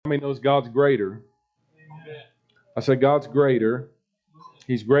How many knows God's greater? I said God's greater.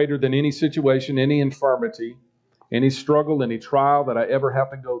 He's greater than any situation, any infirmity, any struggle, any trial that I ever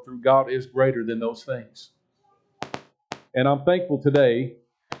have to go through. God is greater than those things. And I'm thankful today,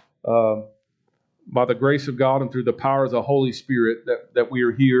 by the grace of God and through the power of the Holy Spirit, that we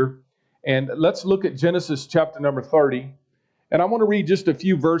are here. And let's look at Genesis chapter number 30. And I want to read just a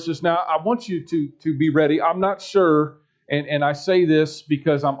few verses. Now, I want you to be ready. I'm not sure, and I say this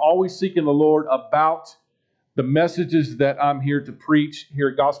because I'm always seeking the Lord about the messages that I'm here to preach here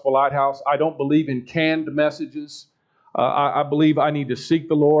at Gospel Lighthouse. I don't believe in canned messages. I believe I need to seek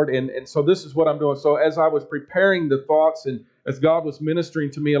the Lord. And so this is what I'm doing. So as I was preparing the thoughts and as God was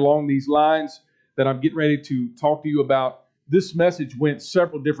ministering to me along these lines that I'm getting ready to talk to you about, this message went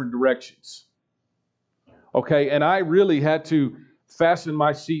several different directions. Okay, and I really had to fasten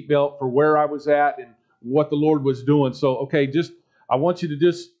my seatbelt for where I was at and what the Lord was doing. So, okay, I want you to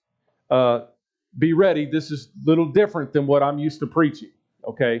just be ready. This is a little different than what I'm used to preaching,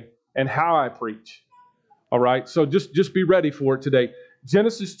 okay, and how I preach. All right, so just be ready for it today.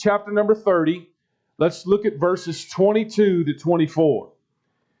 Genesis chapter number 30. Let's look at verses 22 to 24.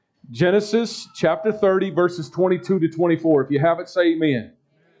 Genesis chapter 30, verses 22 to 24. If you have it, say amen.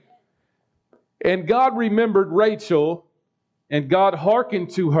 And God remembered Rachel, and God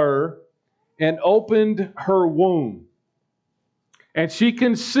hearkened to her, and opened her womb. And she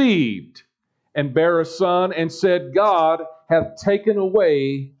conceived, and bare a son, and said, God hath taken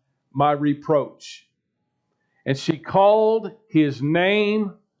away my reproach. And she called his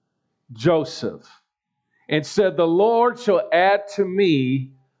name Joseph, and said, the Lord shall add to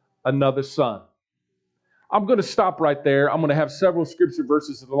me another son. I'm going to stop right there. I'm going to have several scripture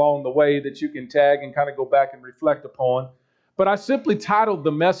verses along the way that you can tag and kind of go back and reflect upon. But I simply titled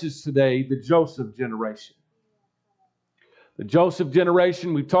the message today, The Joseph Generation. The Joseph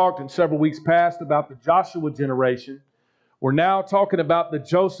generation, we've talked in several weeks past about the Joshua generation. We're now talking about the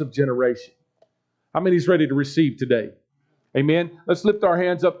Joseph generation. How many is ready to receive today? Amen. Let's lift our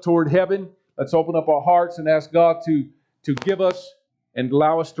hands up toward heaven. Let's open up our hearts and ask God to give us and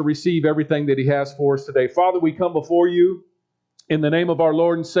allow us to receive everything that He has for us today. Father, we come before You in the name of our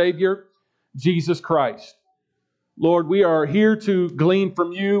Lord and Savior, Jesus Christ. Lord, we are here to glean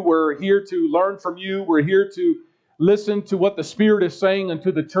from You. We're here to learn from You. We're here to listen to what the Spirit is saying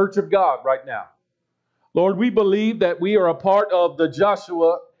unto the church of God right now. Lord, we believe that we are a part of the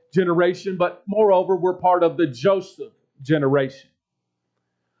Joshua generation, but moreover, we're part of the Joseph generation.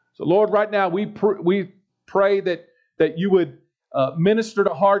 So Lord, right now we pray that You would minister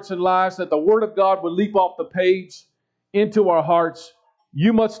to hearts and lives, that the Word of God would leap off the page into our hearts.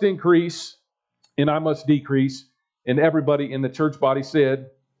 You must increase, and I must decrease. And everybody in the church body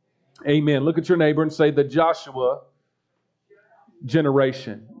said, amen. Look at your neighbor and say, the Joshua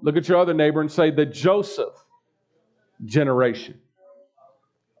generation. Look at your other neighbor and say, the Joseph generation.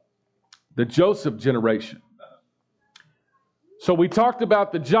 The Joseph generation. So we talked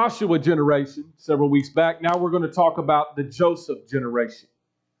about the Joshua generation several weeks back. Now we're going to talk about the Joseph generation.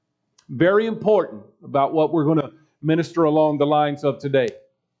 Very important about what we're going to minister along the lines of today.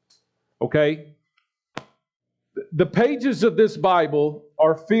 Okay? The pages of this Bible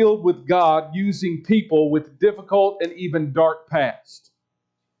are filled with God using people with difficult and even dark past.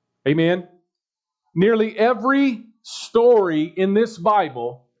 Amen? Nearly every story in this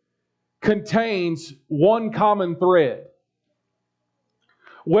Bible contains one common thread.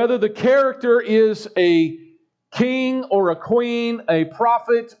 Whether the character is a king or a queen, a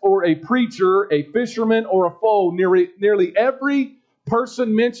prophet or a preacher, a fisherman or a foe, nearly every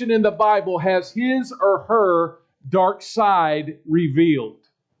person mentioned in the Bible has his or her dark side revealed.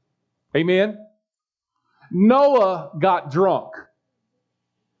 Amen? Noah got drunk.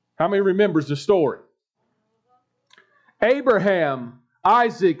 How many remembers the story? Abraham,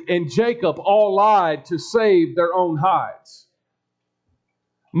 Isaac, and Jacob all lied to save their own hides.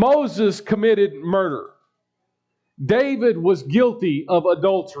 Moses committed murder. David was guilty of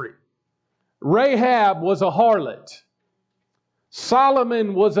adultery. Rahab was a harlot.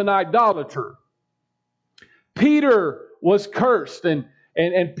 Solomon was an idolater. Peter was cursed, and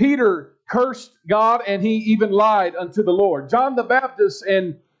Peter cursed God, and he even lied unto the Lord. John the Baptist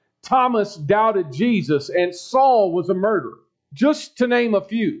and Thomas doubted Jesus, and Saul was a murderer, just to name a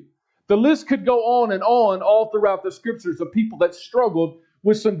few. The list could go on and on all throughout the Scriptures of people that struggled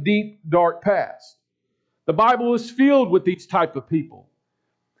with some deep, dark past. The Bible is filled with these type of people.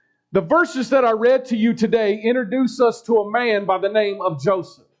 The verses that I read to you today introduce us to a man by the name of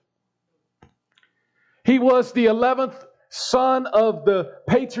Joseph. He was the 11th son of the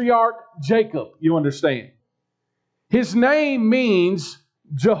patriarch Jacob, you understand. His name means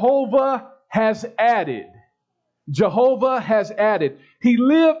Jehovah has added. Jehovah has added. He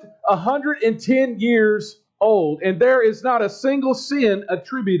lived 110 years old, and there is not a single sin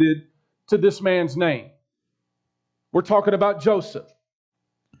attributed to this man's name. We're talking about Joseph.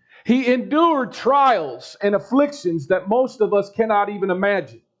 He endured trials and afflictions that most of us cannot even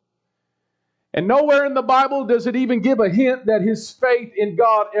imagine. And nowhere in the Bible does it even give a hint that his faith in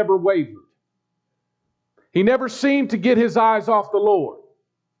God ever wavered. He never seemed to get his eyes off the Lord.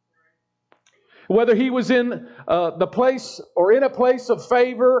 Whether he was in the place or in a place of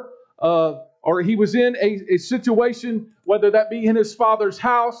favor, or he was in a situation, whether that be in his father's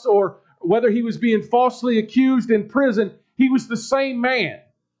house or whether he was being falsely accused in prison, he was the same man.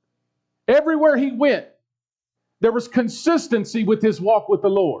 Everywhere he went, there was consistency with his walk with the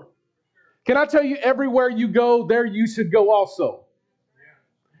Lord. Can I tell you, everywhere you go, there you should go also.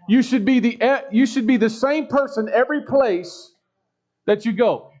 You should be the same person every place that you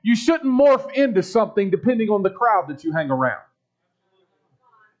go. You shouldn't morph into something depending on the crowd that you hang around.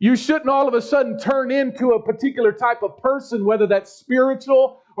 You shouldn't all of a sudden turn into a particular type of person, whether that's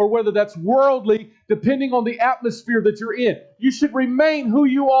spiritual or whether that's worldly, depending on the atmosphere that you're in. You should remain who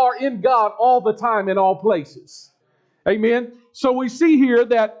you are in God all the time in all places. Amen. So we see here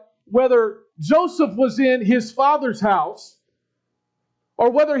that whether Joseph was in his father's house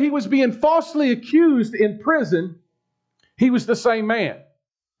or whether he was being falsely accused in prison, he was the same man.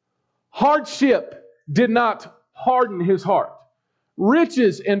 Hardship did not harden his heart.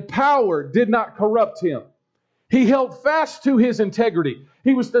 Riches and power did not corrupt him. He held fast to his integrity.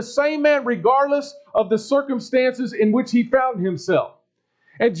 He was the same man regardless of the circumstances in which he found himself.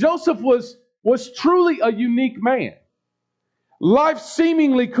 And Joseph was truly a unique man. Life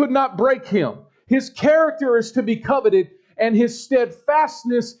seemingly could not break him. His character is to be coveted, and his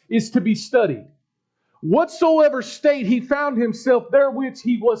steadfastness is to be studied. Whatsoever state he found himself, therewith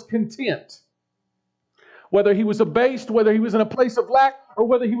he was content. Whether he was abased, whether he was in a place of lack, or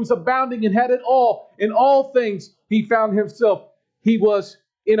whether he was abounding and had it all, in all things he found himself, he was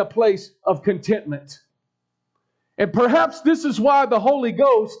in a place of contentment. And perhaps this is why the Holy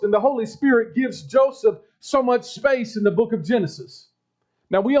Ghost and the Holy Spirit gives Joseph so much space in the book of Genesis.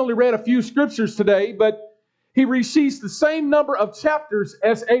 Now, we only read a few scriptures today, but he receives the same number of chapters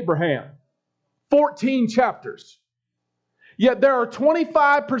as Abraham. 14 chapters. Yet there are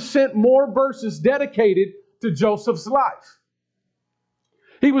 25% more verses dedicated to Joseph's life.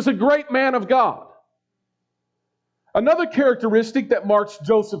 He was a great man of God. Another characteristic that marks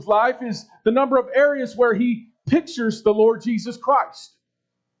Joseph's life is the number of areas where he pictures the Lord Jesus Christ.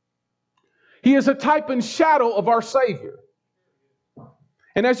 He is a type and shadow of our Savior.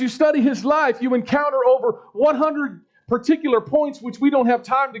 And as you study his life, you encounter over 100 particular points, which we don't have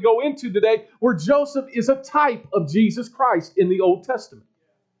time to go into today, where Joseph is a type of Jesus Christ in the Old Testament.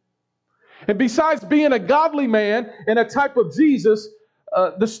 And besides being a godly man and a type of Jesus,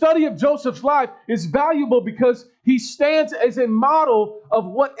 the study of Joseph's life is valuable because he stands as a model of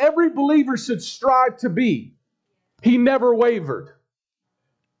what every believer should strive to be. He never wavered.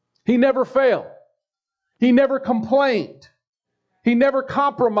 He never failed. He never complained. He never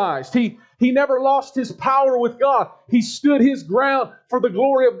compromised. He never lost his power with God. He stood his ground for the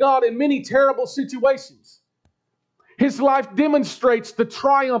glory of God in many terrible situations. His life demonstrates the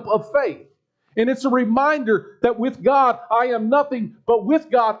triumph of faith. And it's a reminder that with God, I am nothing, but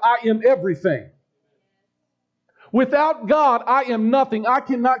with God, I am everything. Without God, I am nothing. I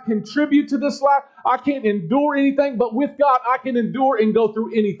cannot contribute to this life. I can't endure anything, but with God, I can endure and go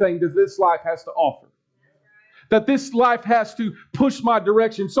through anything that this life has to offer. That this life has to push my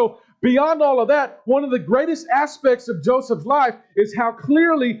direction. So beyond all of that, one of the greatest aspects of Joseph's life is how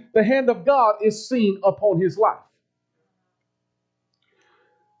clearly the hand of God is seen upon his life.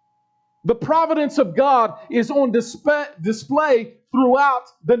 The providence of God is on display throughout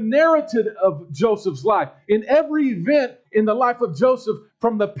the narrative of Joseph's life. In every event in the life of Joseph,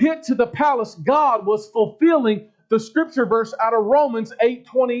 from the pit to the palace, God was fulfilling the scripture verse out of Romans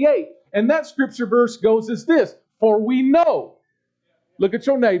 8:28. And that scripture verse goes as this: for we know, look at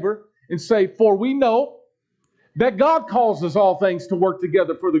your neighbor and say, for we know that God causes all things to work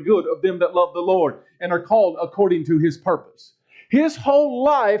together for the good of them that love the Lord and are called according to his purpose. His whole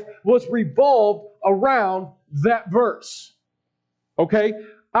life was revolved around that verse. Okay?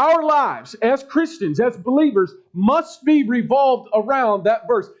 Our lives as Christians, as believers, must be revolved around that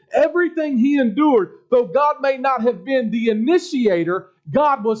verse. Everything he endured, though God may not have been the initiator,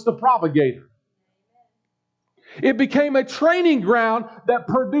 God was the propagator. It became a training ground that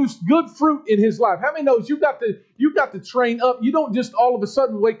produced good fruit in his life. How many knows you've got to train up? You don't just all of a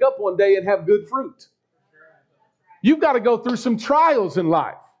sudden wake up one day and have good fruit. You've got to go through some trials in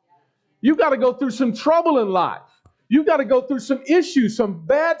life. You've got to go through some trouble in life. You've got to go through some issues, some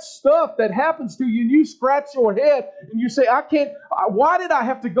bad stuff that happens to you, and you scratch your head and you say, I can't, why did I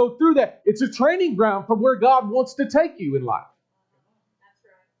have to go through that? It's a training ground from where God wants to take you in life.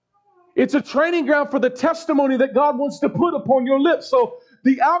 It's a training ground for the testimony that God wants to put upon your lips. So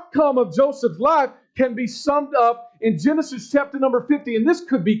the outcome of Joseph's life can be summed up in Genesis chapter number 50. And this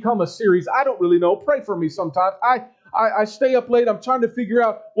could become a series. I don't really know. Pray for me sometimes. I stay up late. I'm trying to figure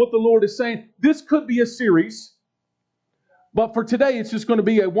out what the Lord is saying. This could be a series. But for today, it's just going to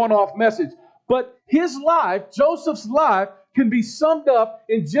be a one-off message. But his life, Joseph's life, can be summed up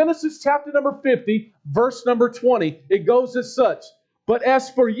in Genesis chapter number 50, verse number 20. It goes as such. But as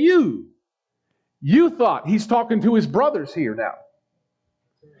for you, you thought, he's talking to his brothers here now.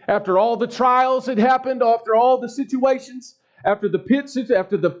 After all the trials that happened, after all the situations, after the pits,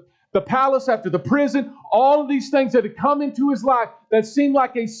 after the palace, after the prison, all of these things that had come into his life that seemed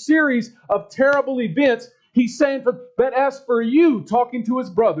like a series of terrible events, he's saying, but as for you, talking to his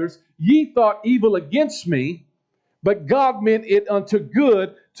brothers, ye thought evil against me, but God meant it unto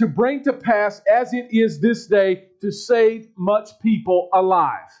good to bring to pass as it is this day to save much people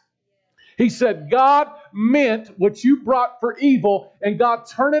alive. He said, God meant what you brought for evil, and God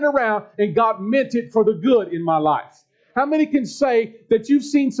turned it around, and God meant it for the good in my life. How many can say that you've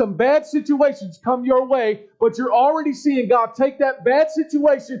seen some bad situations come your way, but you're already seeing God take that bad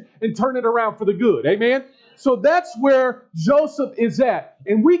situation and turn it around for the good? Amen? So that's where Joseph is at.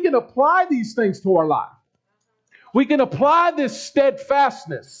 And we can apply these things to our life. We can apply this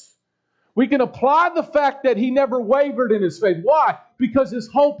steadfastness. We can apply the fact that he never wavered in his faith. Why? Because his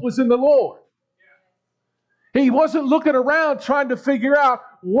hope was in the Lord. He wasn't looking around trying to figure out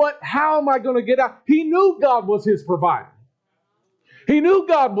how am I going to get out? He knew God was his provider. He knew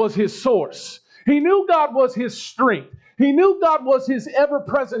God was his source. He knew God was his strength. He knew God was his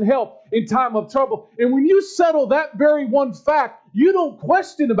ever-present help in time of trouble. And when you settle that very one fact, you don't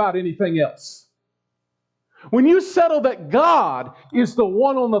question about anything else. When you settle that God is the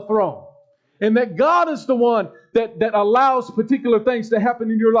one on the throne, and that God is the one that allows particular things to happen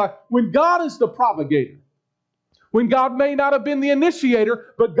in your life, when God is the propagator, when God may not have been the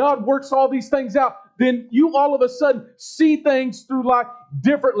initiator, but God works all these things out, then you all of a sudden see things through life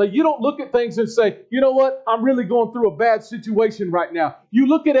differently. You don't look at things and say, you know what, I'm really going through a bad situation right now. You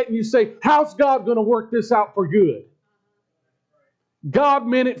look at it and you say, how's God going to work this out for good? God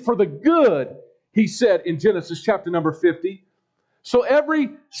meant it for the good, he said in Genesis chapter number 50. So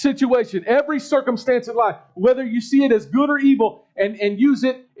every situation, every circumstance in life, whether you see it as good or evil, and use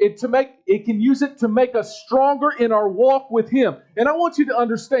it can use it to make us stronger in our walk with him. And I want you to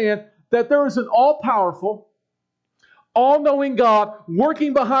understand that there is an all-powerful, all-knowing God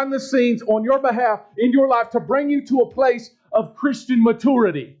working behind the scenes on your behalf in your life to bring you to a place of Christian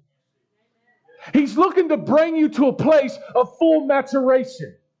maturity. He's looking to bring you to a place of full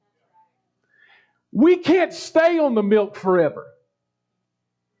maturation. We can't stay on the milk forever.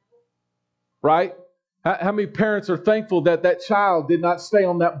 Right? How many parents are thankful that that child did not stay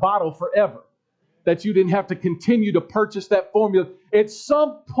on that bottle forever? That you didn't have to continue to purchase that formula. At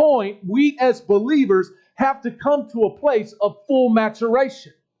some point, we as believers have to come to a place of full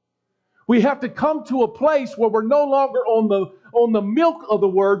maturation. We have to come to a place where we're no longer on the milk of the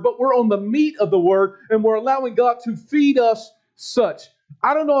Word, but we're on the meat of the Word, and we're allowing God to feed us such.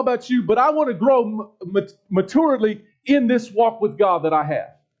 I don't know about you, but I want to grow maturely in this walk with God that I have.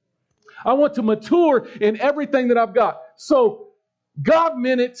 I want to mature in everything that I've got. So God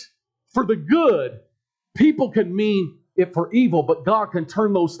meant it for the good. People can mean it for evil, but God can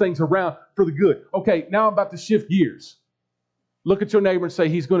turn those things around for the good. Okay, now I'm about to shift gears. Look at your neighbor and say,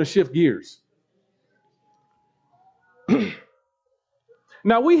 he's going to shift gears.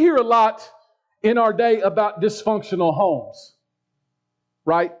 Now, we hear a lot in our day about dysfunctional homes,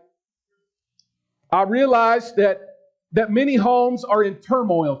 right? I realize that many homes are in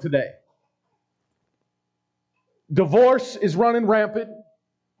turmoil today. Divorce is running rampant.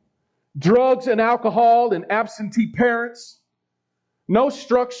 Drugs and alcohol and absentee parents. No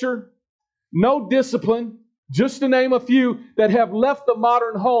structure. No discipline. Just to name a few that have left the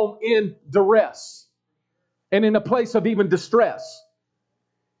modern home in duress and in a place of even distress.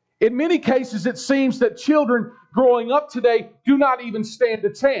 In many cases, it seems that children growing up today do not even stand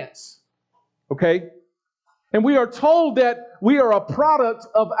a chance. Okay? And we are told that we are a product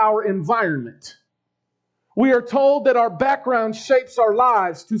of our environment. We are told that our background shapes our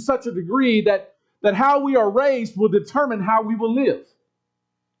lives to such a degree that how we are raised will determine how we will live.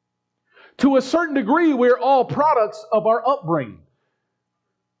 To a certain degree, we're all products of our upbringing.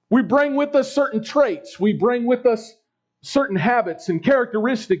 We bring with us certain traits. We bring with us certain habits and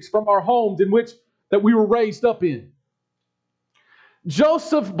characteristics from our homes in which that we were raised up in.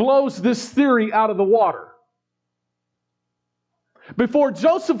 Joseph blows this theory out of the water. Before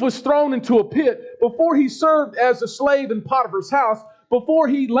Joseph was thrown into a pit, before he served as a slave in Potiphar's house, before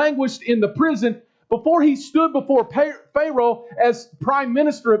he languished in the prison, before he stood before Pharaoh as prime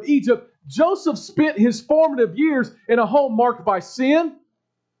minister of Egypt, Joseph spent his formative years in a home marked by sin,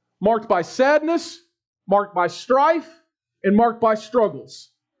 marked by sadness, marked by strife, and marked by struggles.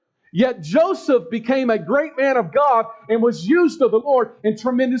 Yet Joseph became a great man of God and was used of the Lord in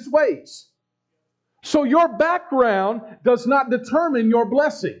tremendous ways. So your background does not determine your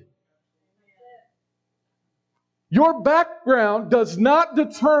blessing. Your background does not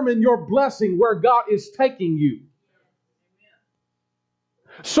determine your blessing where God is taking you.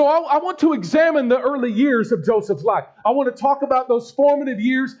 So I want to examine the early years of Joseph's life. I want to talk about those formative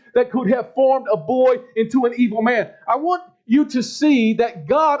years that could have formed a boy into an evil man. I want you to see that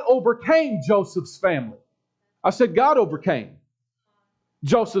God overcame Joseph's family. I said God overcame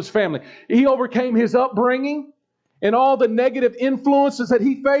Joseph's family. He overcame his upbringing and all the negative influences that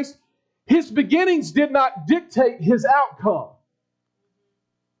he faced. His beginnings did not dictate his outcome.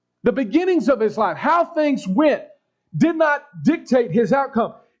 The beginnings of his life, how things went, did not dictate his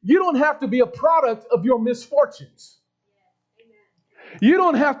outcome. You don't have to be a product of your misfortunes. You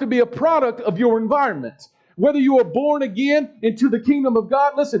don't have to be a product of your environment. Whether you are born again into the kingdom of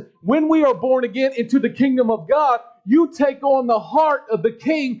God, listen, when we are born again into the kingdom of God, you take on the heart of the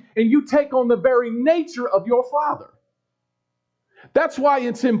king and you take on the very nature of your father. That's why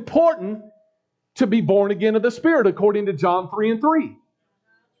it's important to be born again of the Spirit, according to John 3:3.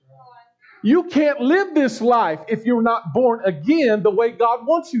 You can't live this life if you're not born again the way God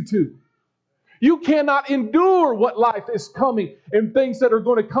wants you to. You cannot endure what life is coming and things that are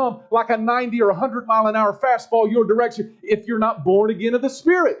going to come like a 90 or 100 mile an hour fastball your direction if you're not born again of the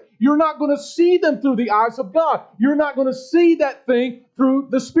Spirit. You're not going to see them through the eyes of God. You're not going to see that thing through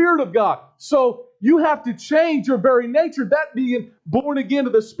the Spirit of God. So you have to change your very nature, that being born again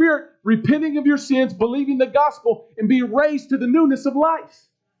of the Spirit, repenting of your sins, believing the gospel, and being raised to the newness of life.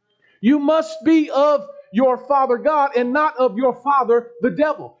 You must be of your Father God and not of your father, the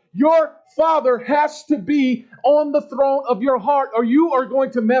devil. Your Father has to be on the throne of your heart or you are going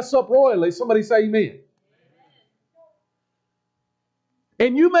to mess up royally. Somebody say amen.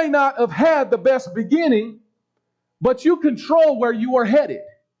 And you may not have had the best beginning, but you control where you are headed.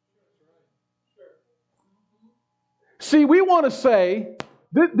 See, we want to say,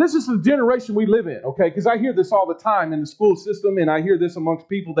 this is the generation we live in, okay? Because I hear this all the time in the school system, and I hear this amongst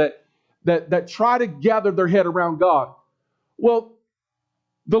people that try to gather their head around God. Well,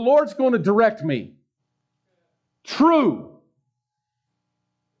 the Lord's going to direct me. True.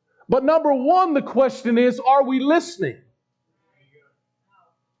 But number one, the question is, are we listening?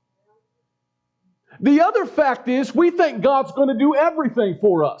 The other fact is, we think God's going to do everything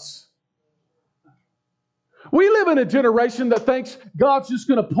for us. We live in a generation that thinks God's just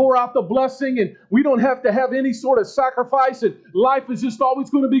going to pour out the blessing and we don't have to have any sort of sacrifice and life is just always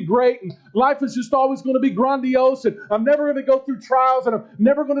going to be great and life is just always going to be grandiose and I'm never going to go through trials and I'm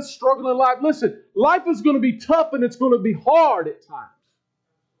never going to struggle in life. Listen, life is going to be tough and it's going to be hard at times.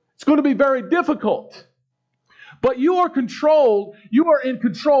 It's going to be very difficult. But you are in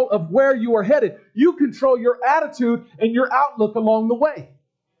control of where you are headed. You control your attitude and your outlook along the way.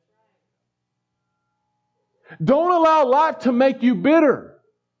 Don't allow life to make you bitter.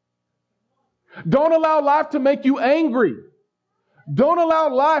 Don't allow life to make you angry. Don't allow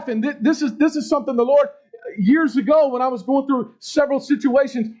life, and this is something the Lord, years ago when I was going through several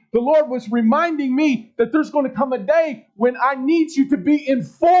situations, the Lord was reminding me that there's going to come a day when I need you to be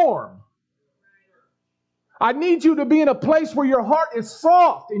informed. I need you to be in a place where your heart is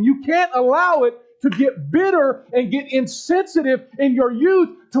soft and you can't allow it to get bitter and get insensitive in your youth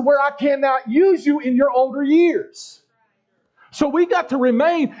to where I cannot use you in your older years. So we got to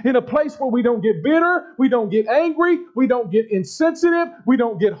remain in a place where we don't get bitter, we don't get angry, we don't get insensitive, we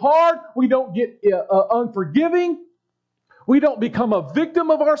don't get hard, we don't get unforgiving. We don't become a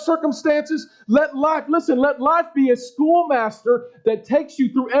victim of our circumstances. Let life be a schoolmaster that takes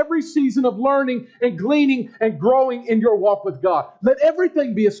you through every season of learning and gleaning and growing in your walk with God. Let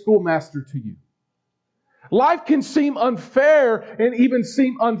everything be a schoolmaster to you. Life can seem unfair and even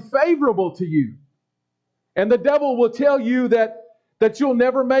seem unfavorable to you. And the devil will tell you that you'll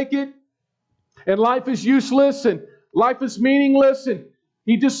never make it, and life is useless, and life is meaningless, and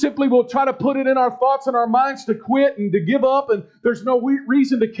He just simply will try to put it in our thoughts and our minds to quit and to give up, and there's no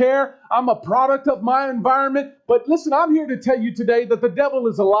reason to care. I'm a product of my environment. But listen, I'm here to tell you today that the devil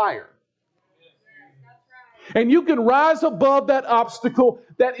is a liar. And you can rise above that obstacle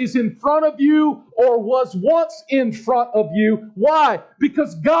that is in front of you or was once in front of you. Why?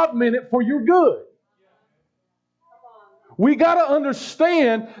 Because God meant it for your good. We got to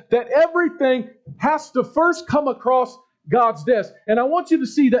understand that everything has to first come across God's desk. And I want you to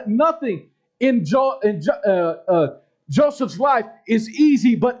see that nothing in Joseph's life is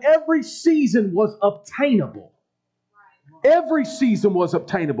easy, but every season was obtainable. Every season was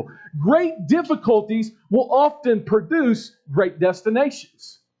obtainable. Great difficulties will often produce great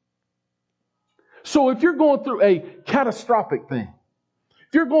destinations. So if you're going through a catastrophic thing,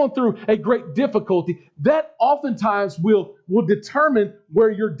 if you're going through a great difficulty, that oftentimes will determine where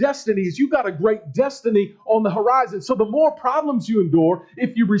your destiny is. You've got a great destiny on the horizon. So the more problems you endure,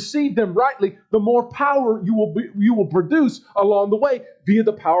 if you receive them rightly, the more power you will produce along the way via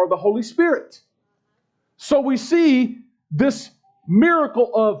the power of the Holy Spirit. So we see this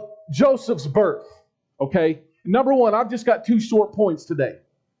miracle of Joseph's birth. Okay? Number one, I've just got 2 short points today.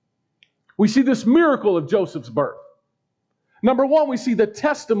 We see this miracle of Joseph's birth. Number one, we see the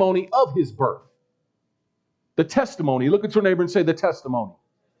testimony of his birth. The testimony. Look at your neighbor and say the testimony.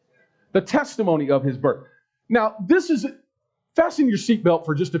 The testimony of his birth. Now, fasten your seatbelt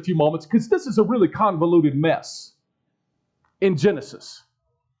for just a few moments, because this is a really convoluted mess in Genesis.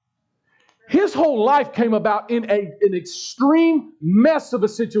 His whole life came about in an extreme mess of a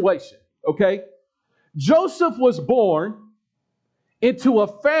situation. Okay? Joseph was born into a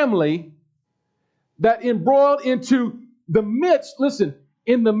family that embroiled into the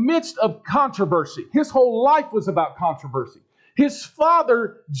midst of controversy. His whole life was about controversy. His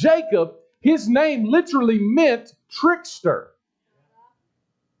father, Jacob, his name literally meant trickster.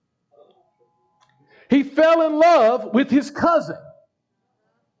 He fell in love with his cousin,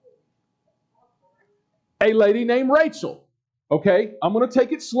 a lady named Rachel. Okay, I'm going to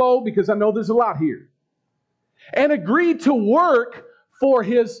take it slow because I know there's a lot here. And agreed to work for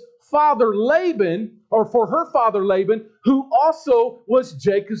his father Laban, or for her father Laban, who also was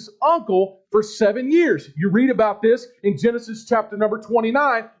Jacob's uncle for 7 years. You read about this in Genesis chapter number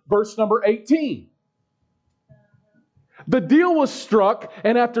 29, verse number 18. The deal was struck,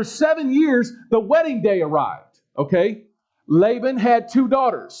 and after 7 years, the wedding day arrived. Okay? Laban had 2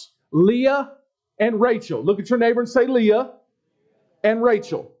 daughters, Leah and Rachel. Look at your neighbor and say Leah and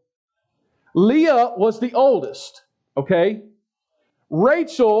Rachel. Leah was the oldest. Okay?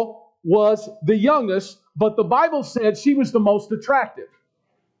 Rachel was the youngest, but the Bible said she was the most attractive.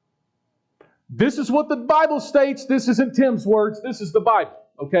 This is what the Bible states. This isn't Tim's words. This is the Bible.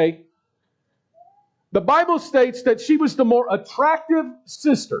 Okay? The Bible states that she was the more attractive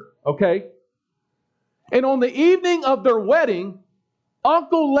sister. Okay? And on the evening of their wedding,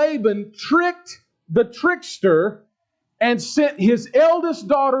 Uncle Laban tricked the trickster and sent his eldest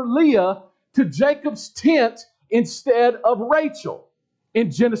daughter Leah to Jacob's tent instead of Rachel. In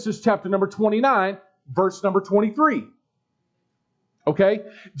Genesis chapter number 29, verse number 23. Okay?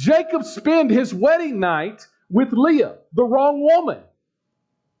 Jacob spent his wedding night with Leah, the wrong woman.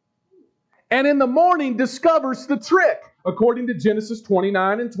 And in the morning discovers the trick, according to Genesis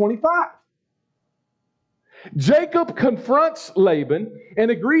 29 and 25. Jacob confronts Laban and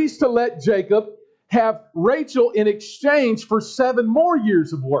agrees to let Jacob have Rachel in exchange for 7 more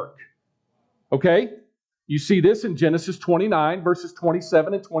years of work. Okay? You see this in Genesis 29, verses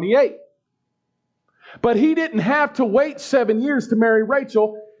 27 and 28. But he didn't have to wait 7 years to marry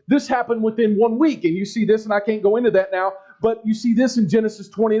Rachel. This happened within 1 week. And you see this, and I can't go into that now, but you see this in Genesis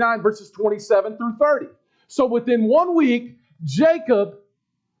 29, verses 27 through 30. So within 1 week, Jacob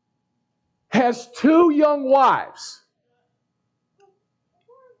has 2 young wives.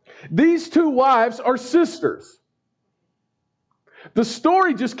 These 2 wives are sisters. The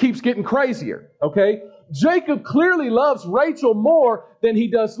story just keeps getting crazier, okay? Jacob clearly loves Rachel more than he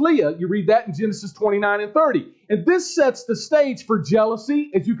does Leah. You read that in Genesis 29 and 30. And this sets the stage for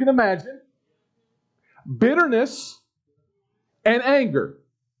jealousy, as you can imagine, bitterness, and anger.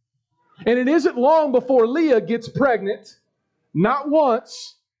 And it isn't long before Leah gets pregnant, not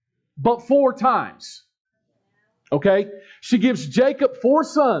once, but 4 times. Okay? She gives Jacob 4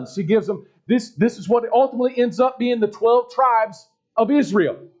 sons. She gives him, this is what ultimately ends up being the 12 tribes of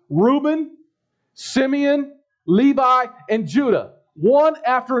Israel. Reuben, Simeon, Levi, and Judah. One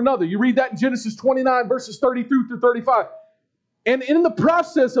after another. You read that in Genesis 29, verses 32 through 35. And in the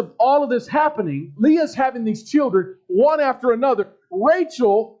process of all of this happening, Leah's having these children, one after another.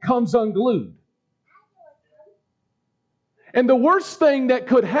 Rachel comes unglued. And the worst thing that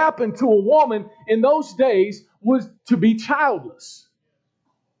could happen to a woman in those days was to be childless.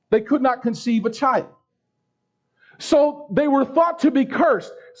 They could not conceive a child. So they were thought to be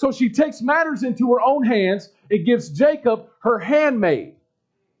cursed. So she takes matters into her own hands and gives Jacob her handmaid,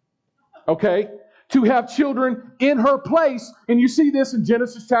 okay, to have children in her place. And you see this in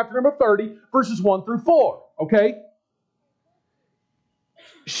Genesis chapter number 30, verses 1 through 4, okay?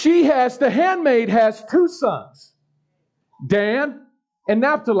 The handmaid has two sons, Dan and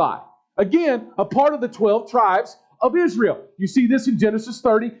Naphtali. Again, a part of the 12 tribes of Israel. You see this in Genesis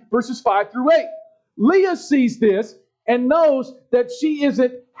 30, verses 5 through 8. Leah sees this and knows that she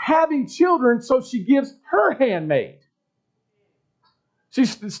isn't having children, so she gives her handmaid.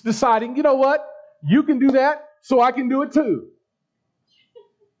 She's deciding, you know what? You can do that, so I can do it too.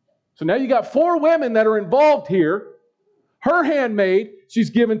 So now you got 4 women that are involved here. Her handmaid, she's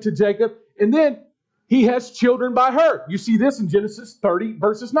given to Jacob, and then he has children by her. You see this in Genesis 30,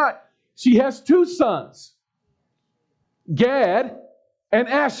 verses 9. She has 2 sons, Gad and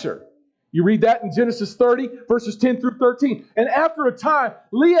Asher. You read that in Genesis 30, verses 10 through 13. And after a time,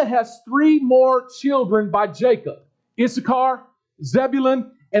 Leah has 3 more children by Jacob, Issachar,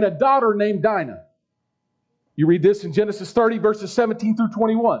 Zebulun, and a daughter named Dinah. You read this in Genesis 30, verses 17 through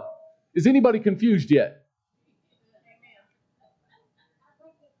 21. Is anybody confused yet?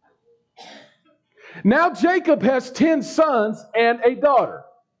 Now Jacob has 10 sons and a daughter.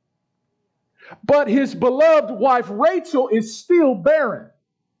 But his beloved wife Rachel is still barren.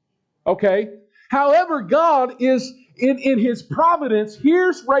 Okay? However, God is in his providence,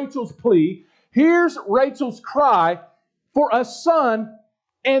 here's Rachel's plea, here's Rachel's cry for a son,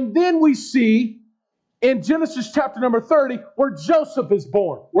 and then we see in Genesis chapter number 30 where Joseph is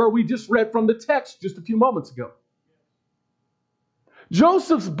born, where we just read from the text just a few moments ago.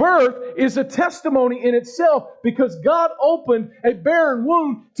 Joseph's birth is a testimony in itself because God opened a barren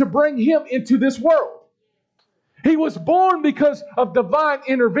womb to bring him into this world. He was born because of divine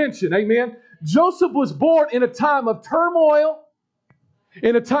intervention. Amen. Joseph was born in a time of turmoil,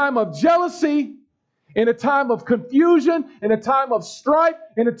 in a time of jealousy, in a time of confusion, in a time of strife,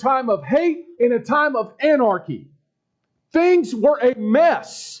 in a time of hate, in a time of anarchy. Things were a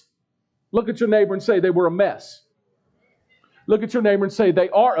mess. Look at your neighbor and say they were a mess. Look at your neighbor and say they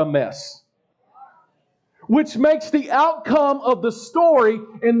are a mess. Which makes the outcome of the story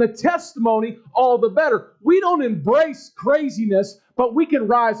and the testimony all the better. We don't embrace craziness, but we can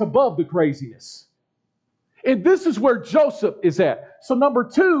rise above the craziness. And this is where Joseph is at. So number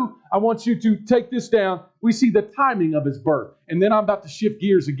 2, I want you to take this down. We see the timing of his birth. And then I'm about to shift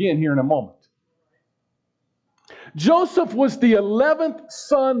gears again here in a moment. Joseph was the 11th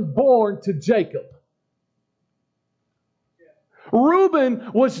son born to Jacob.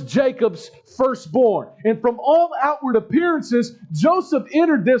 Reuben was Jacob's firstborn. And from all outward appearances, Joseph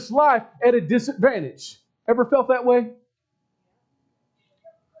entered this life at a disadvantage. Ever felt that way?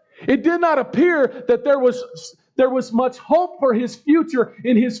 It did not appear that there was much hope for his future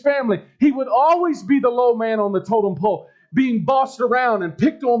in his family. He would always be the low man on the totem pole, being bossed around and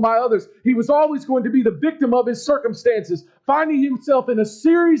picked on by others. He was always going to be the victim of his circumstances, finding himself in a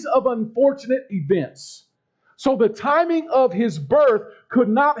series of unfortunate events. So the timing of his birth could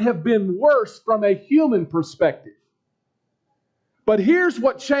not have been worse from a human perspective. But here's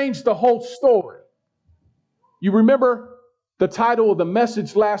what changed the whole story. You remember the title of the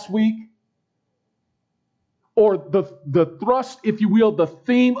message last week? Or the thrust, if you will, the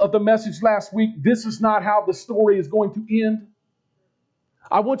theme of the message last week. This is not how the story is going to end.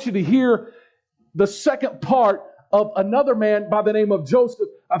 I want you to hear the second part of another man by the name of Joseph,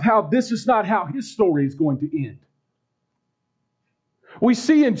 of how this is not how his story is going to end. We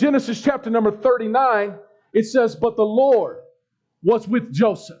see in Genesis chapter number 39, it says, but the Lord was with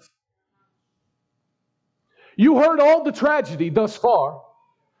Joseph. You heard all the tragedy thus far.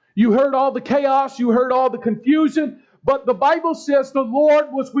 You heard all the chaos. You heard all the confusion. But the Bible says the Lord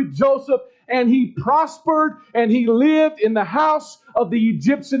was with Joseph and he prospered and he lived in the house of the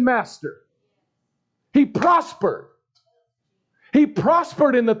Egyptian master. He prospered. He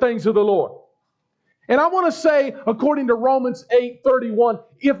prospered in the things of the Lord. And I want to say, according to Romans 8:31,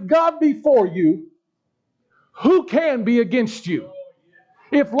 if God be for you, who can be against you?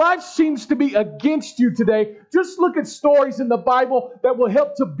 If life seems to be against you today, just look at stories in the Bible that will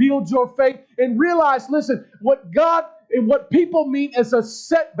help to build your faith and realize, listen, what God and what people mean as a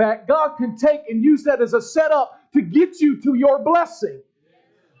setback, God can take and use that as a setup to get you to your blessing.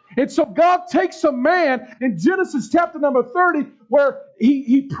 And so God takes a man in Genesis chapter number 30 where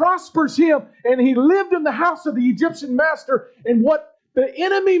he prospers him and he lived in the house of the Egyptian master, and what the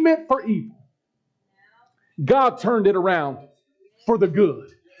enemy meant for evil, God turned it around for the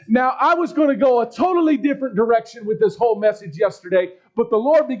good. Now, I was going to go a totally different direction with this whole message yesterday, but the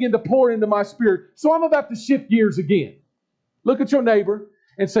Lord began to pour into my spirit. So I'm about to shift gears again. Look at your neighbor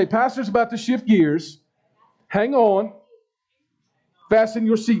and say, Pastor's about to shift gears. Hang on. Fasten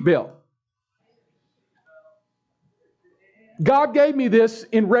your seatbelt. God gave me this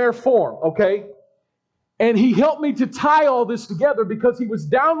in rare form, okay? And He helped me to tie all this together because He was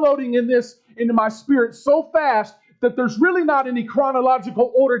downloading in this into my spirit so fast that there's really not any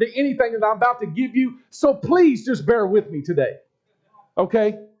chronological order to anything that I'm about to give you. So please just bear with me today.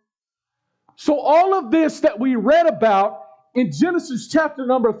 Okay? So all of this that we read about in Genesis chapter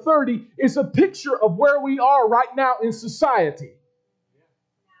number 30 is a picture of where we are right now in society.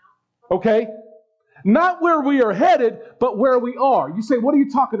 Okay? Not where we are headed, but where we are. You say, what are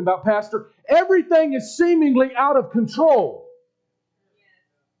you talking about, Pastor? Everything is seemingly out of control.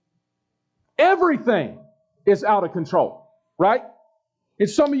 Everything is out of control, right? And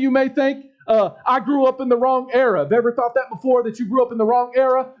some of you may think, I grew up in the wrong era. Have you ever thought that before, that you grew up in the wrong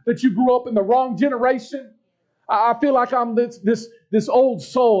era, that you grew up in the wrong generation? I feel like I'm this old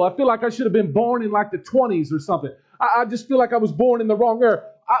soul. I feel like I should have been born in like the 20s or something. I just feel like I was born in the wrong era.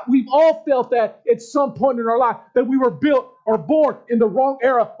 We've all felt that at some point in our life, that we were built or born in the wrong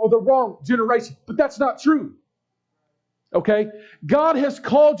era or the wrong generation. But that's not true. Okay? God has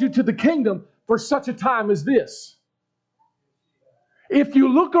called you to the kingdom for such a time as this. If you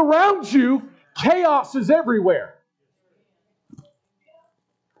look around you, chaos is everywhere.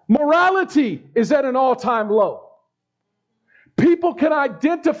 Morality is at an all-time low. People can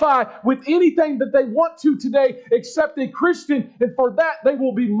identify with anything that they want to today except a Christian, and for that they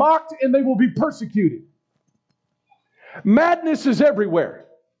will be mocked and they will be persecuted. Madness is everywhere.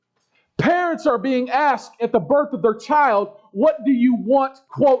 Parents are being asked at the birth of their child, what do you want,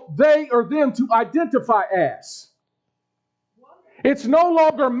 quote, they or them to identify as? It's no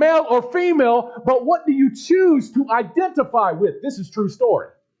longer male or female, but what do you choose to identify with? This is true story.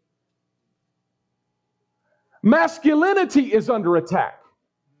 Masculinity is under attack.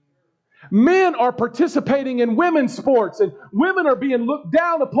 Men are participating in women's sports, and women are being looked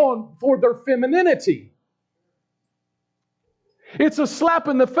down upon for their femininity. It's a slap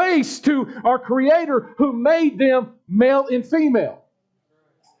in the face to our Creator who made them male and female.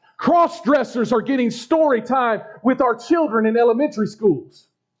 Cross-dressers are getting story time with our children in elementary schools.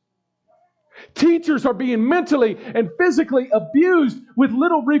 Teachers are being mentally and physically abused with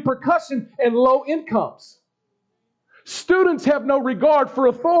little repercussion and low incomes. Students have no regard for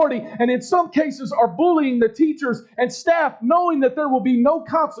authority and in some cases are bullying the teachers and staff knowing that there will be no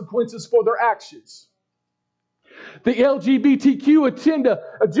consequences for their actions. The LGBTQ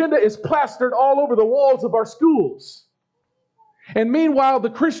agenda is plastered all over the walls of our schools. And meanwhile, the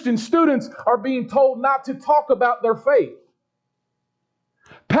Christian students are being told not to talk about their faith.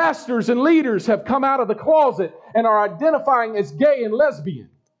 Pastors and leaders have come out of the closet and are identifying as gay and lesbian.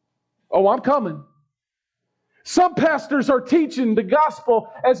 Oh, I'm coming. Some pastors are teaching the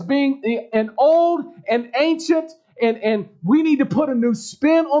gospel as being an old and ancient, and we need to put a new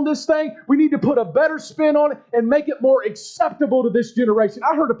spin on this thing. We need to put a better spin on it and make it more acceptable to this generation.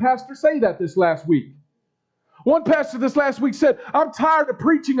 I heard a pastor say that this last week. One pastor this last week said, I'm tired of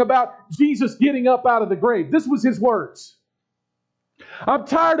preaching about Jesus getting up out of the grave. This was his words. I'm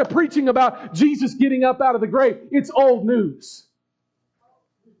tired of preaching about Jesus getting up out of the grave. It's old news.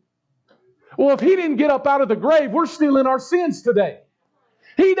 Well, if He didn't get up out of the grave, we're still in our sins today.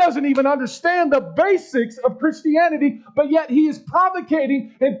 He doesn't even understand the basics of Christianity, but yet He is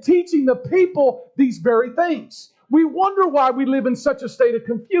provocating and teaching the people these very things. We wonder why we live in such a state of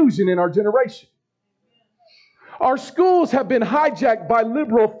confusion in our generation. Our schools have been hijacked by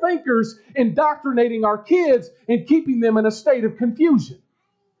liberal thinkers indoctrinating our kids and keeping them in a state of confusion.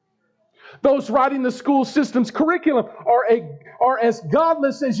 Those writing the school system's curriculum are as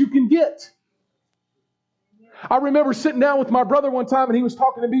godless as you can get. I remember sitting down with my brother one time, and he was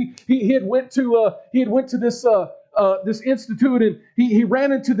talking to me. He had went to this institute, and he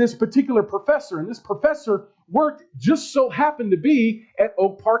ran into this particular professor, and this professor just so happened to be at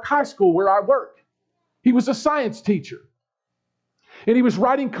Oak Park High School where I work. He was a science teacher, and he was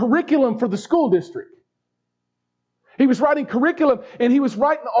writing curriculum for the school district. He was writing curriculum, and he was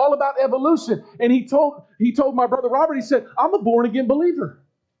writing all about evolution. And he told my brother Robert, he said, I'm a born-again believer.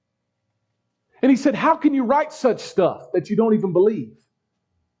 And he said, how can you write such stuff that you don't even believe?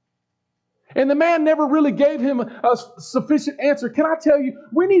 And the man never really gave him a sufficient answer. Can I tell you,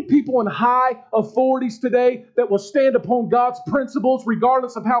 we need people in high authorities today that will stand upon God's principles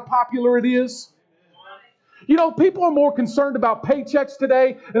regardless of how popular it is. You know, people are more concerned about paychecks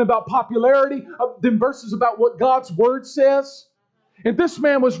today and about popularity than versus about what God's Word says. And this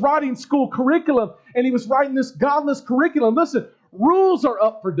man was writing school curriculum, and he was writing this godless curriculum. Listen, rules are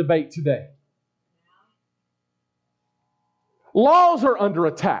up for debate today. Laws are under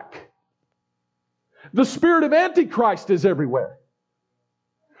attack. The spirit of Antichrist is everywhere.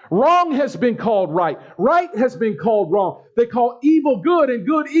 Wrong has been called right. Right has been called wrong. They call evil good and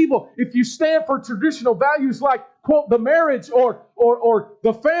good evil. If you stand for traditional values like, quote, the marriage or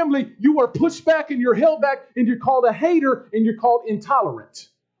the family, you are pushed back and you're held back and you're called a hater and you're called intolerant.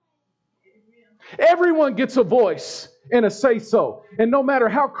 Everyone gets a voice and a say-so. And no matter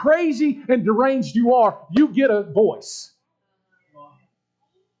how crazy and deranged you are, you get a voice.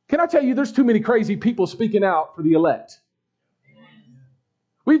 Can I tell you, there's too many crazy people speaking out for the elect.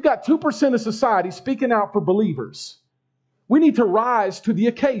 We've got 2% of society speaking out for believers. We need to rise to the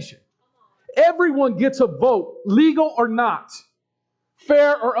occasion. Everyone gets a vote, legal or not,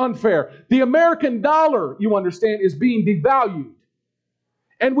 fair or unfair. The American dollar, you understand, is being devalued.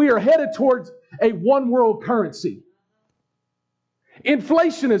 And we are headed towards a one world currency.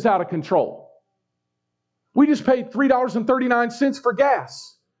 Inflation is out of control. We just paid $3.39 for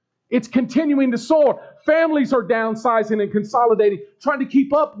gas. It's continuing to soar. Families are downsizing and consolidating, trying to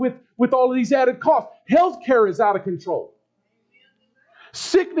keep up with all of these added costs. Healthcare is out of control.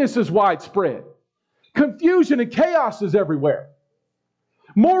 Sickness is widespread. Confusion and chaos is everywhere.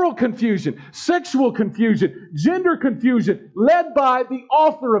 Moral confusion, sexual confusion, gender confusion, led by the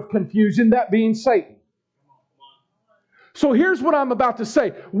author of confusion, that being Satan. So here's what I'm about to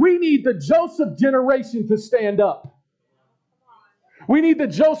say. We need the Joseph generation to stand up. We need the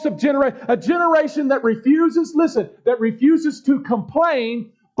Joseph generation, a generation that refuses, that refuses to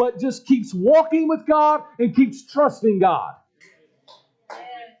complain, but just keeps walking with God and keeps trusting God.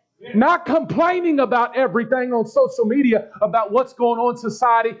 Not complaining about everything on social media, about what's going on in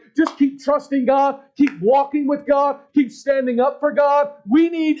society. Just keep trusting God, keep walking with God, keep standing up for God. We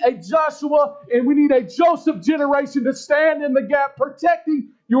need a Joshua and we need a Joseph generation to stand in the gap, protecting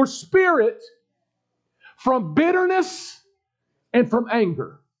your spirit from bitterness and from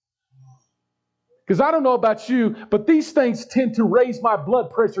anger. Because I don't know about you, but these things tend to raise my blood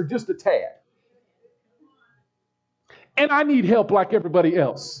pressure just a tad. And I need help like everybody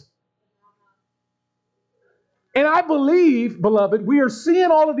else. And I believe, beloved, we are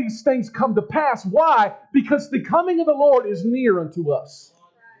seeing all of these things come to pass. Why? Because the coming of the Lord is near unto us.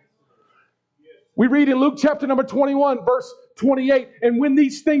 We read in Luke chapter number 21, verse 28, and when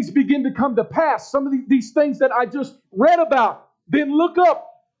these things begin to come to pass, some of these things that I just read about, then look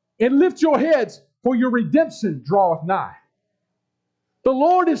up and lift your heads, for your redemption draweth nigh. The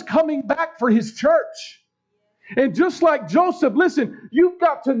Lord is coming back for His church. And just like Joseph, listen, you've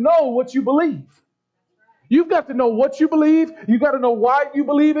got to know what you believe. You've got to know what you believe. You've got to know why you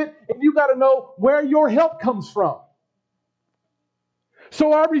believe it. And you've got to know where your help comes from.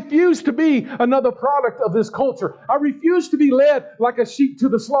 So I refuse to be another product of this culture. I refuse to be led like a sheep to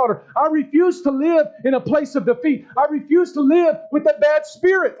the slaughter. I refuse to live in a place of defeat. I refuse to live with a bad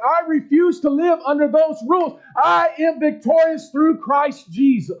spirit. I refuse to live under those rules. I am victorious through Christ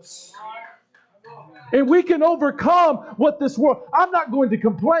Jesus. And we can overcome what this world... I'm not going to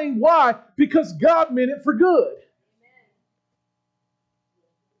complain. Why? Because God meant it for good.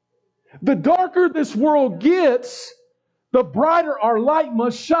 The darker this world gets, the brighter our light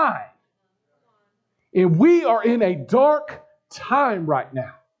must shine. And we are in a dark time right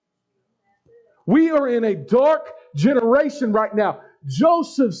now. We are in a dark generation right now.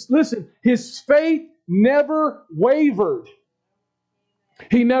 Joseph's, listen, his faith never wavered.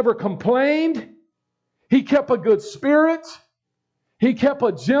 He never complained. He kept a good spirit. He kept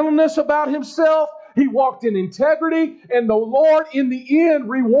a gentleness about himself. He walked in integrity, and the Lord in the end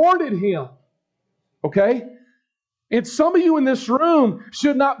rewarded him. Okay? And some of you in this room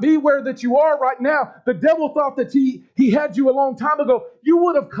should not be where that you are right now. The devil thought that he had you a long time ago. You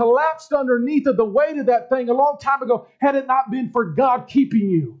would have collapsed underneath of the weight of that thing a long time ago had it not been for God keeping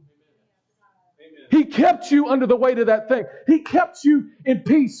you. He kept you under the weight of that thing. He kept you in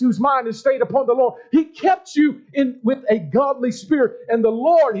peace, whose mind is stayed upon the Lord. He kept you with a godly spirit. And the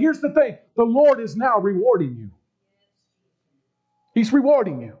Lord, here's the thing, the Lord is now rewarding you. He's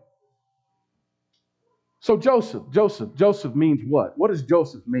rewarding you. So Joseph means what? What does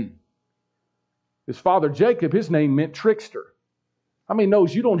Joseph mean? His father Jacob, his name meant trickster. How many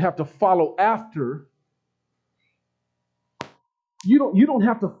knows you don't have to follow after? You don't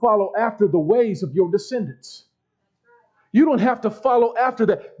have to follow after the ways of your descendants. You don't have to follow after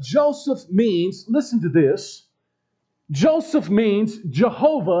that. Joseph means, listen to this, Joseph means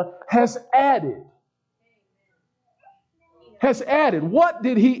Jehovah has added. has added. What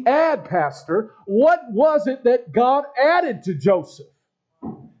did he add, Pastor? What was it that God added to Joseph?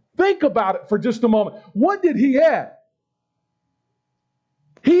 Think about it for just a moment. What did he add?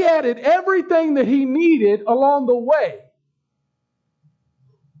 He added everything that he needed along the way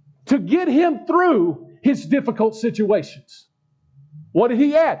to get him through his difficult situations. What did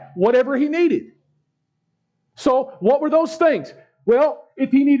he add? Whatever he needed. So, what were those things? Well, if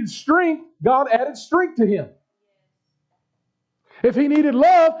he needed strength, God added strength to him. If he needed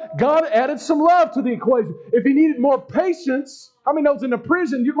love, God added some love to the equation. If he needed more patience, how many knows in the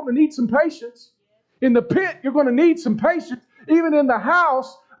prison you're going to need some patience? In the pit, you're going to need some patience. Even in the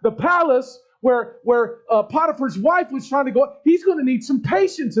house, the palace, where Potiphar's wife was trying to go, he's going to need some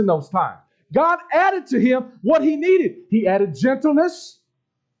patience in those times. God added to him what he needed. He added gentleness.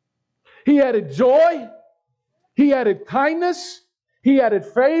 He added joy. He added kindness. He added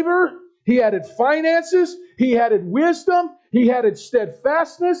favor. He added finances. He added wisdom. He added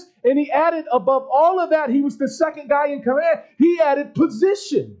steadfastness. And he added, above all of that, he was the second guy in command. He added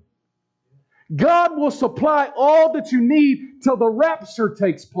position. God will supply all that you need till the rapture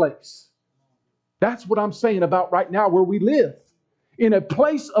takes place. That's what I'm saying about right now where we live. In a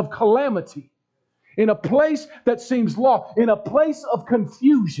place of calamity. In a place that seems lost. In a place of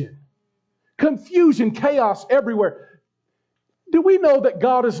confusion. Confusion, chaos everywhere. Do we know that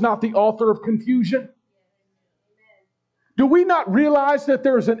God is not the author of confusion? Do we not realize that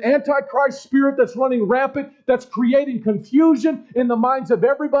there is an antichrist spirit that's running rampant, that's creating confusion in the minds of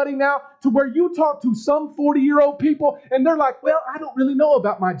everybody now, to where you talk to some 40-year-old people and they're like, well, I don't really know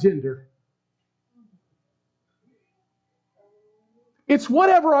about my gender. It's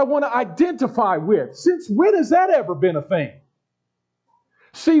whatever I want to identify with. Since when has that ever been a thing?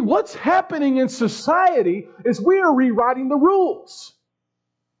 See, what's happening in society is we are rewriting the rules.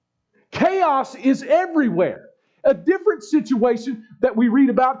 Chaos is everywhere. A different situation that we read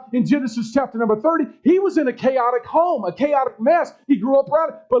about in Genesis chapter number 30. He was in a chaotic home, a chaotic mess. He grew up around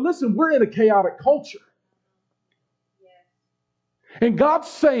it. But listen, we're in a chaotic culture. And God's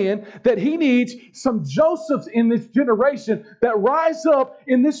saying that He needs some Josephs in this generation that rise up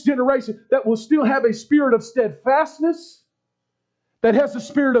in this generation that will still have a spirit of steadfastness, that has a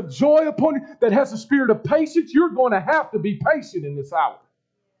spirit of joy upon you, that has a spirit of patience. You're going to have to be patient in this hour.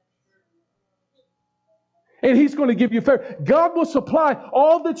 And He's going to give you favor. God will supply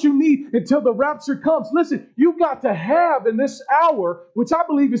all that you need until the rapture comes. Listen, you've got to have in this hour, which I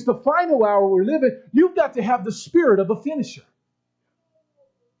believe is the final hour we're living, you've got to have the spirit of a finisher.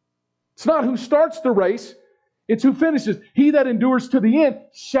 It's not who starts the race, it's who finishes. He that endures to the end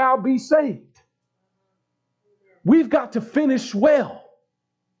shall be saved. We've got to finish well.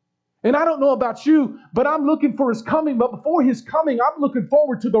 And I don't know about you, but I'm looking for His coming. But before His coming, I'm looking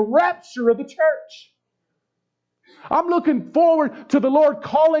forward to the rapture of the church. I'm looking forward to the Lord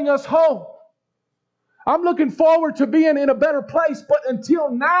calling us home. I'm looking forward to being in a better place. But until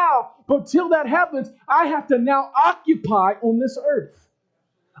that happens, I have to now occupy on this earth.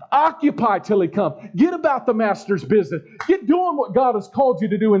 Occupy till He comes. Get about the Master's business. Get doing what God has called you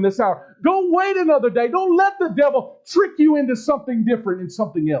to do in this hour. Don't wait another day. Don't let the devil trick you into something different and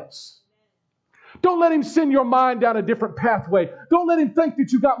something else. Don't let him send your mind down a different pathway. Don't let him think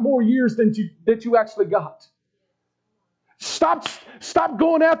that you got more years than you actually got. Stop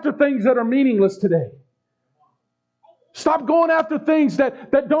going after things that are meaningless today. Stop going after things that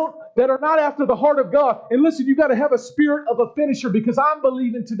are not after the heart of God. And listen, you've got to have a spirit of a finisher, because I'm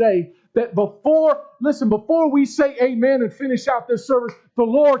believing today that before we say amen and finish out this service, the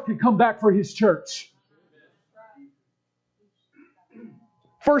Lord can come back for His church.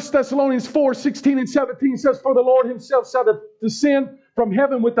 1 Thessalonians 4:16 and 17 says, for the Lord Himself shall descend from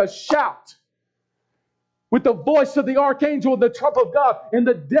heaven with a shout, with the voice of the archangel and the trump of God, and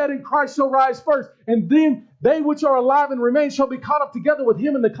the dead in Christ shall rise first. And then they which are alive and remain shall be caught up together with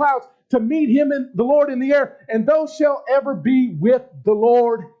Him in the clouds to meet Him and the Lord in the air. And those shall ever be with the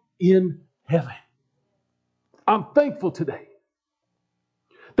Lord in heaven. I'm thankful today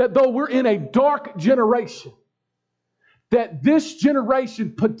that though we're in a dark generation, that this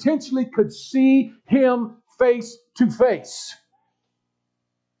generation potentially could see Him face to face.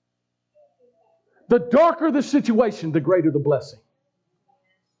 The darker the situation, the greater the blessing.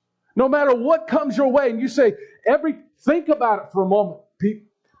 No matter what comes your way, and you say, think about it for a moment,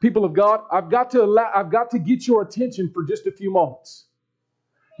 people of God. I've got to get your attention for just a few moments.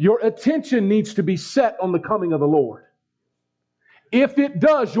 Your attention needs to be set on the coming of the Lord. If it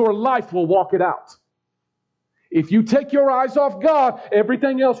does, your life will walk it out. If you take your eyes off God,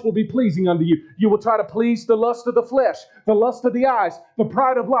 everything else will be pleasing unto you. You will try to please the lust of the flesh, the lust of the eyes, the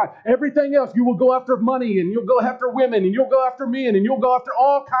pride of life. Everything else, you will go after money, and you'll go after women, and you'll go after men, and you'll go after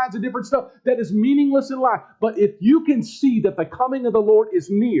all kinds of different stuff that is meaningless in life. But if you can see that the coming of the Lord is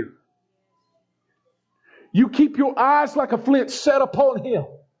near, you keep your eyes like a flint set upon Him,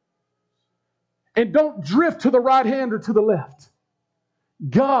 and don't drift to the right hand or to the left.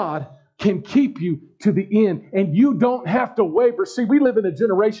 God can keep you to the end, and you don't have to waver. See, we live in a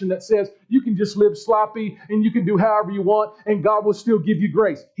generation that says you can just live sloppy and you can do however you want, and God will still give you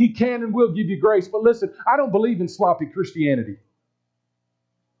grace. He can and will give you grace. But listen, I don't believe in sloppy Christianity.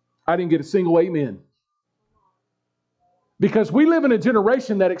 I didn't get a single amen. Because we live in a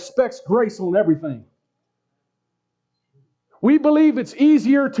generation that expects grace on everything. We believe it's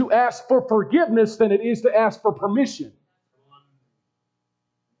easier to ask for forgiveness than it is to ask for permission.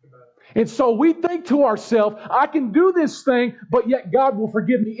 And so we think to ourselves, I can do this thing, but yet God will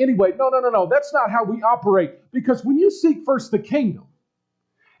forgive me anyway. No. That's not how we operate. Because when you seek first the kingdom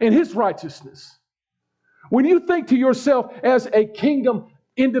and His righteousness, when you think to yourself as a kingdom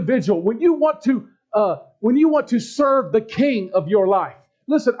individual, when you want to serve the King of your life,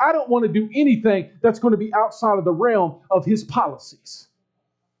 listen, I don't want to do anything that's going to be outside of the realm of His policies.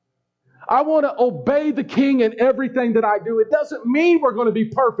 I want to obey the King in everything that I do. It doesn't mean we're going to be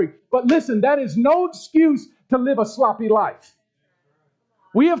perfect. But listen, that is no excuse to live a sloppy life.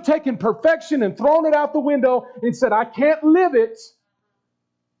 We have taken perfection and thrown it out the window and said, I can't live it.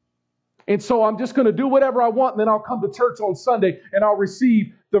 And so I'm just going to do whatever I want, and then I'll come to church on Sunday and I'll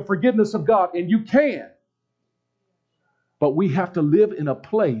receive the forgiveness of God. And you can. But we have to live in a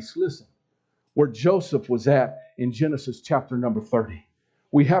place, listen, where Joseph was at in Genesis chapter number 30.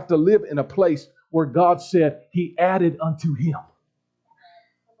 We have to live in a place where God said He added unto him.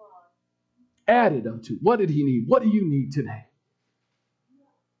 Added unto. What did He need? What do you need today?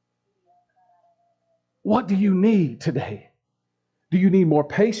 What do you need today? Do you need more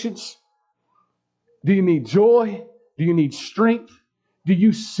patience? Do you need joy? Do you need strength? Do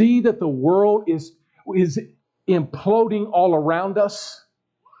you see that the world is imploding all around us?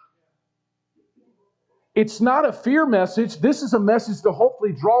 It's not a fear message. This is a message to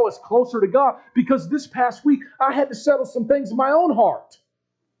hopefully draw us closer to God, because this past week I had to settle some things in my own heart.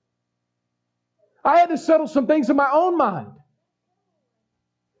 I had to settle some things in my own mind.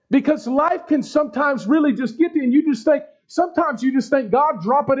 Because life can sometimes really just get to you, and sometimes you just think, God,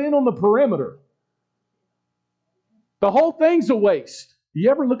 drop it in on the perimeter. The whole thing's a waste. Do you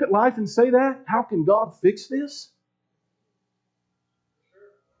ever look at life and say that? How can God fix this?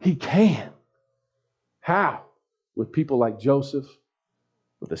 He can. How? With people like Joseph,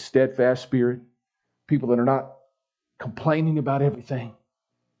 with a steadfast spirit, people that are not complaining about everything,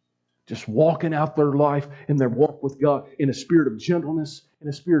 just walking out their life in their walk with God in a spirit of gentleness, in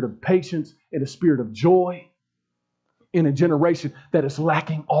a spirit of patience, in a spirit of joy, in a generation that is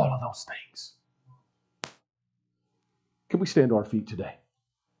lacking all of those things. Can we stand to our feet today?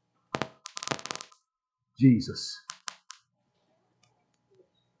 Jesus.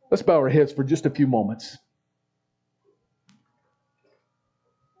 Let's bow our heads for just a few moments.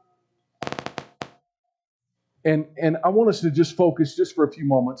 And I want us to just focus just for a few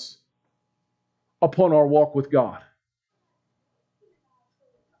moments upon our walk with God.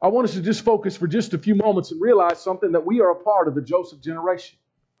 I want us to just focus for just a few moments and realize something, that we are a part of the Joseph generation.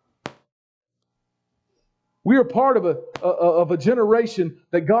 We are part of a generation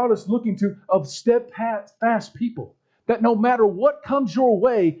that God is looking to, of steadfast people. That no matter what comes your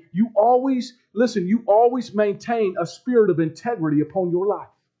way, you always maintain a spirit of integrity upon your life.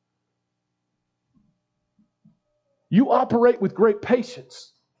 You operate with great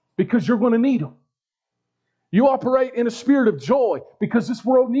patience because you're going to need them. You operate in a spirit of joy because this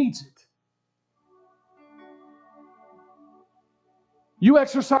world needs it. You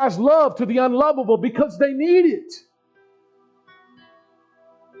exercise love to the unlovable because they need it.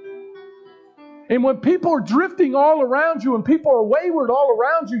 And when people are drifting all around you and people are wayward all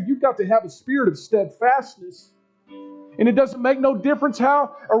around you, you've got to have a spirit of steadfastness. And it doesn't make no difference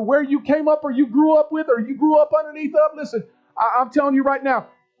how or where you came up or you grew up with or you grew up underneath of. Listen, I'm telling you right now,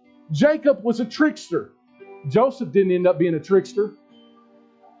 Jacob was a trickster. Joseph didn't end up being a trickster.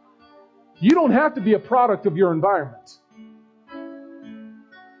 You don't have to be a product of your environment.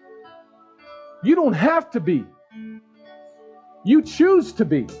 You don't have to be. You choose to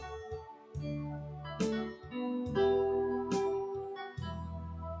be.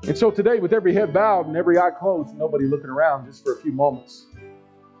 And so today, with every head bowed and every eye closed, and nobody looking around, just for a few moments,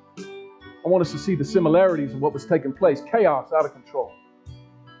 I want us to see the similarities of what was taking place. Chaos out of control.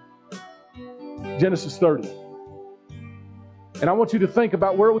 Genesis 30. And I want you to think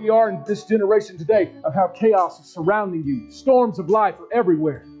about where we are in this generation today, of how chaos is surrounding you. Storms of life are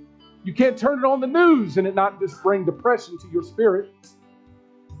everywhere. You can't turn it on the news and it not just bring depression to your spirit.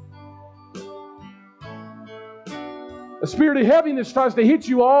 A spirit of heaviness tries to hit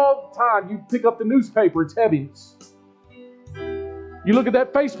you all the time. You pick up the newspaper, it's heaviness. You look at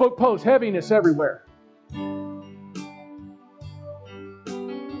that Facebook post, heaviness everywhere.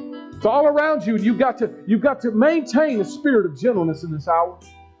 It's all around you, and you've got to maintain a spirit of gentleness in this hour.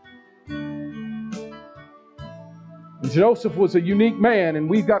 And Joseph was a unique man, and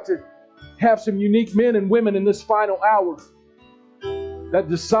we've got to have some unique men and women in this final hour that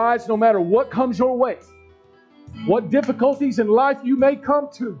decides no matter what comes your way, what difficulties in life you may come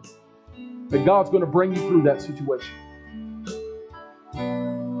to, that God's going to bring you through that situation.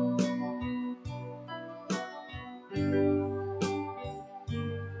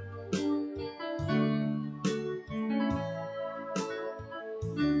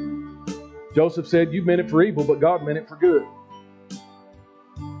 Joseph said, you meant it for evil, but God meant it for good.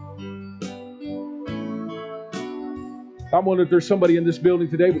 I wonder if there's somebody in this building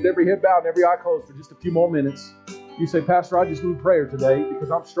today with every head bowed and every eye closed for just a few more minutes. You say, Pastor, I just need prayer today because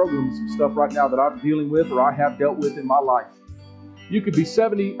I'm struggling with some stuff right now that I'm dealing with or I have dealt with in my life. You could be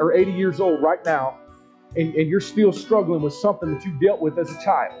 70 or 80 years old right now and you're still struggling with something that you dealt with as a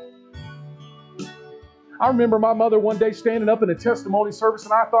child. I remember my mother one day standing up in a testimony service,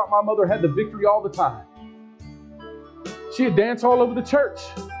 and I thought my mother had the victory all the time. She'd dance all over the church.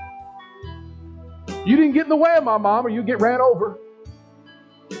 You didn't get in the way of my mom or you'd get ran over.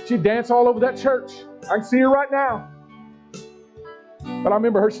 She'd dance all over that church. I can see her right now. But I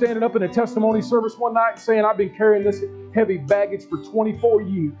remember her standing up in a testimony service one night and saying, I've been carrying this heavy baggage for 24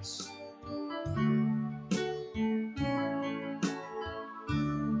 years.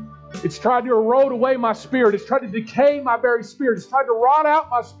 It's tried to erode away my spirit. It's tried to decay my very spirit. It's tried to rot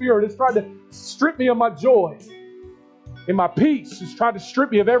out my spirit. It's tried to strip me of my joy and my peace. It's tried to strip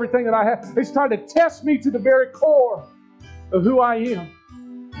me of everything that I have. It's tried to test me to the very core of who I am.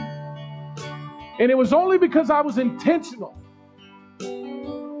 And it was only because I was intentional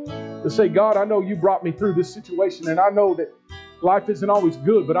to say, God, I know you brought me through this situation, and I know that life isn't always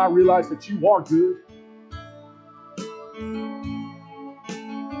good, but I realize that you are good.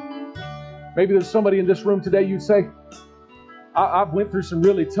 Maybe there's somebody in this room today, you'd say, I've went through some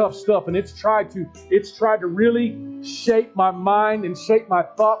really tough stuff, and it's tried to really shape my mind and shape my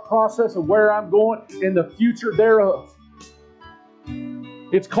thought process of where I'm going and the future thereof.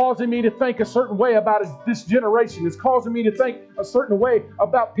 It's causing me to think a certain way about this generation. It's causing me to think a certain way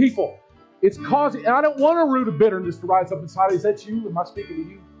about people. It's causing, and I don't want a root of bitterness to rise up inside. Is that you? Am I speaking to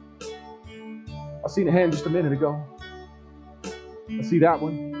you? I seen a hand just a minute ago. I see that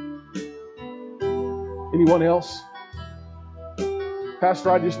one. Anyone else?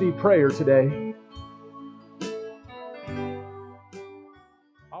 Pastor, I just need prayer today.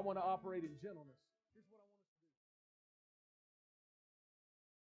 I want to operate in gentleness.